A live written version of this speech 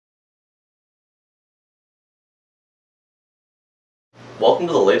Welcome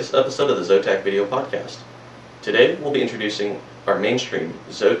to the latest episode of the ZOTAC video podcast. Today we'll be introducing our mainstream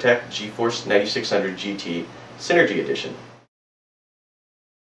ZOTAC GeForce 9600GT Synergy Edition.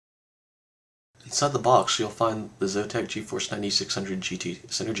 Inside the box you'll find the ZOTAC GeForce 9600GT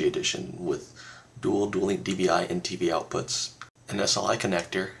Synergy Edition with dual-link DVI and TV outputs, an SLI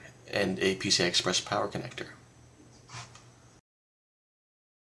connector, and a PCI Express power connector.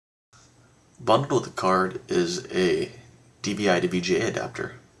 Bundled with the card is a DVI-to-VGA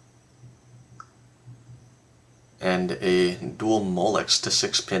adapter and a dual MOLEX to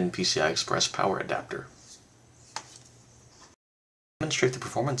 6-pin PCI Express power adapter. To demonstrate the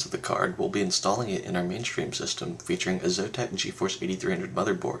performance of the card, we'll be installing it in our mainstream system featuring a ZOTAC GeForce 8300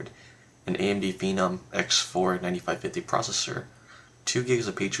 motherboard, an AMD Phenom X4 9550 processor, 2 GB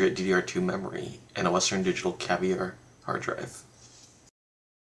of Patriot DDR2 memory, and a Western Digital Caviar hard drive.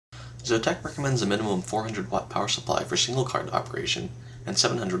 ZOTAC recommends a minimum 400 watt power supply for single card operation and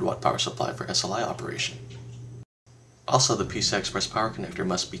 700 watt power supply for SLI operation. Also, the PCI Express power connector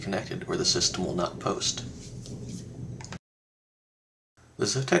must be connected or the system will not post. The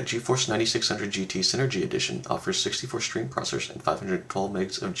ZOTAC GeForce 9600GT Synergy Edition offers 64 stream processors and 512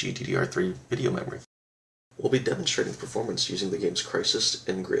 MB of GDDR3 video memory. We'll be demonstrating performance using the games Crisis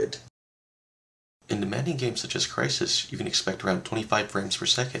and Grid. In demanding games such as Crisis, you can expect around 25 frames per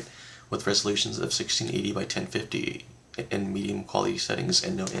second with resolutions of 1680 by 1050 and medium quality settings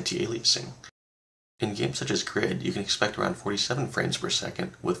and no anti-aliasing. In games such as Grid, you can expect around 47 frames per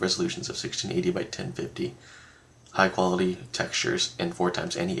second with resolutions of 1680 by 1050, high quality textures, and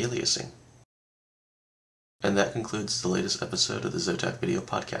 4x anti-aliasing. And that concludes the latest episode of the ZOTAC video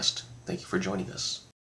podcast. Thank you for joining us.